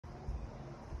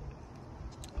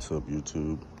What's up,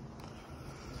 YouTube?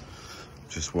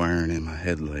 Just wiring in my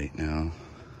headlight now.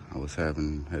 I was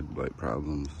having headlight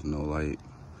problems, no light.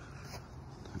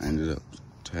 I ended up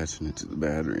attaching it to the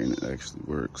battery and it actually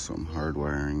works. So I'm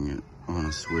hardwiring it on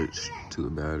a switch to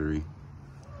the battery.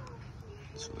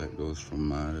 So that goes from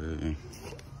my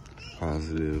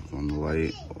positive on the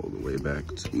light all the way back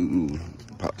to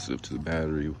positive to the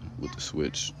battery with the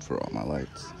switch for all my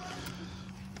lights.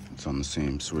 It's on the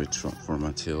same switch for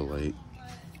my tail light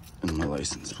and my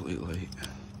license plate light.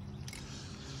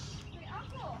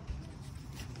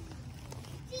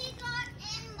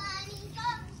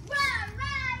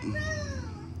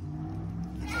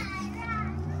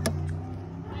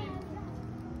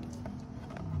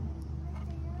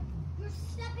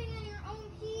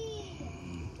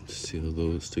 Seal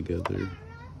those together.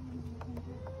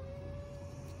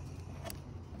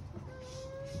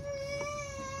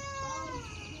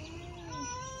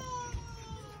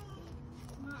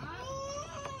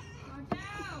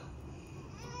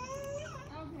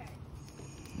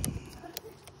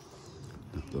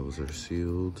 Those are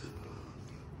sealed.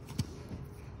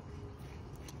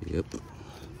 Yep. All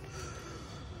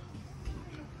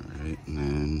right, and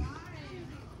then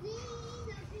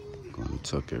I'm going to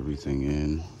tuck everything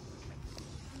in.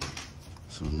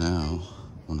 So now,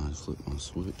 when I flip my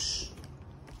switch,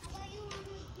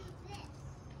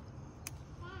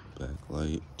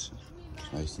 backlight,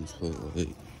 license plate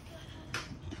light,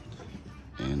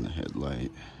 and the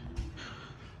headlight,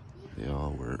 they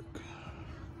all work.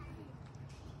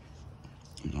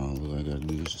 And all I gotta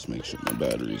do is just make sure my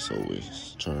battery's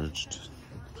always charged.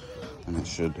 And I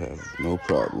should have no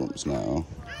problems now.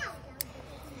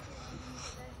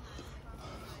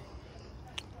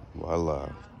 Voila.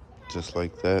 Just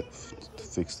like that, to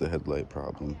fix the headlight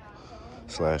problem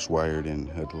 / wired in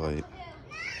headlight.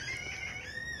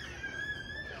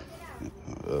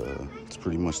 It's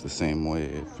pretty much the same way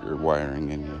if you're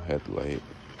wiring in your headlight.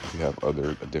 If you have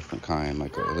a different kind,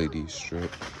 like a LED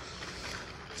strip,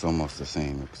 it's almost the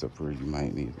same, except for you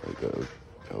might need like a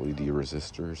LED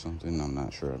resistor or something. I'm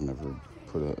not sure. I've never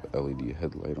put a LED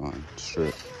headlight on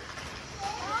strip.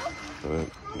 But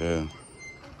yeah,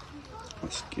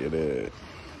 let's get it.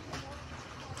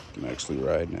 Can actually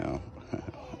ride now.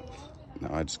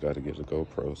 Now I just got to get a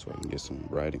GoPro so I can get some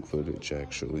riding footage.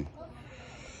 Actually,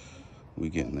 we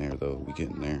getting there though. We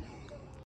getting there.